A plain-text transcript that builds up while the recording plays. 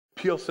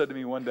Peale said to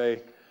me one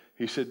day,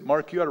 he said,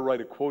 Mark, you ought to write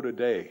a quote a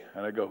day.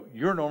 And I go,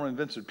 you're Norman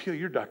Vincent Peale.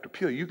 You're Dr.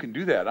 Peale. You can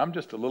do that. I'm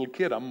just a little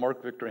kid. I'm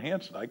Mark Victor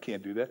Hansen. I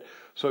can't do that.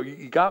 So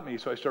he got me.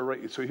 So I started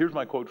writing. So here's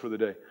my quote for the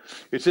day.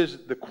 It says,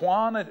 the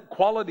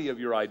quality of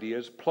your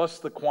ideas plus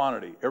the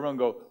quantity. Everyone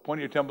go, point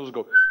at your temples and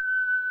go.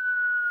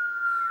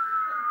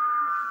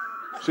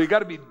 So you got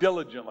to be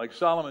diligent, like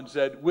Solomon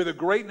said, with a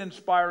great and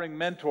inspiring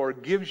mentor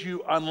gives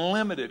you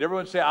unlimited.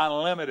 Everyone say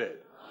unlimited.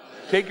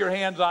 Take your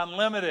hands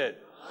unlimited.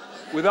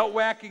 Without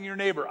whacking your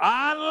neighbor.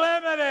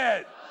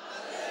 Unlimited.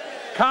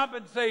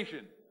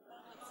 Compensation.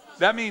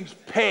 That means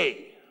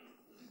pay.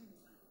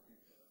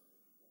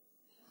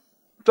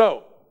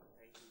 So,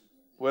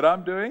 what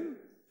I'm doing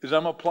is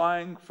I'm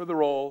applying for the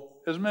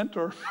role as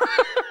mentor.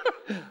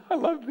 I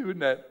love doing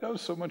that. That was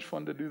so much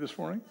fun to do this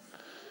morning.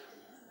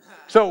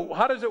 So,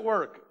 how does it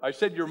work? I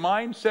said your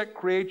mindset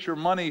creates your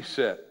money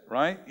set,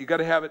 right? You got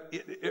to have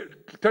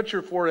it. Touch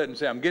your forehead and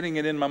say, I'm getting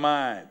it in my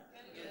mind.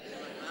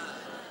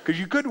 Because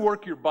you could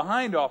work your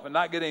behind off and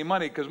not get any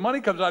money, because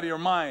money comes out of your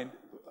mind.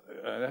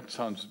 That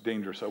sounds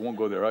dangerous. I won't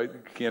go there. I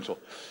cancel.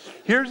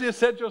 Here's the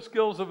essential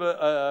skills of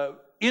an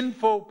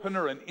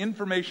infopreneur, an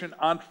information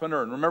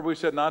entrepreneur. And remember we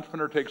said an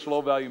entrepreneur takes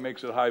low value,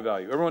 makes it high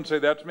value. Everyone say,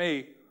 that's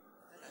me.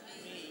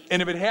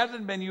 And if it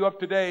hasn't been you up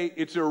today,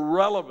 it's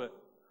irrelevant.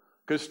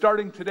 Because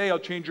starting today, I'll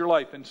change your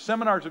life. And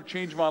seminars have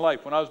changed my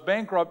life. When I was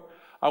bankrupt,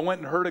 I went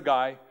and heard a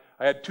guy.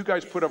 I had two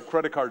guys put up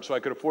credit cards so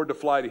I could afford to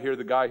fly to hear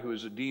the guy who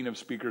was the dean of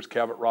speakers,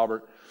 Cavett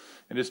Robert.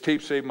 And his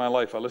tape saved my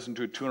life. I listened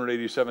to it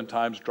 287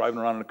 times, driving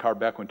around in a car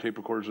back when tape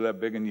recorders were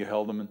that big and you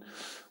held them. And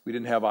we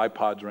didn't have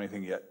iPods or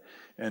anything yet.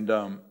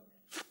 And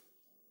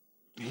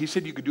he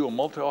said you could do a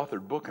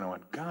multi-authored book. And I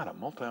went, God, a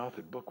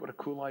multi-authored book? What a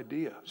cool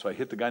idea. So I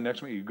hit the guy next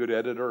to me, you a good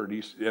editor?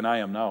 And I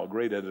am now a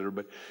great editor.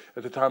 But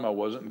at the time I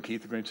wasn't. And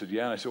Keith the Great said,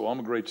 yeah. And I said, well, I'm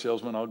a great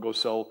salesman. I'll go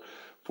sell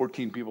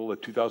 14 people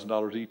at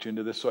 $2,000 each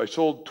into this. So I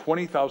sold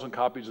 20,000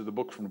 copies of the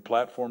book from the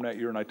platform that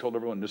year, and I told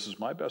everyone, this is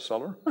my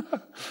bestseller.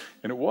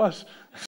 And it was.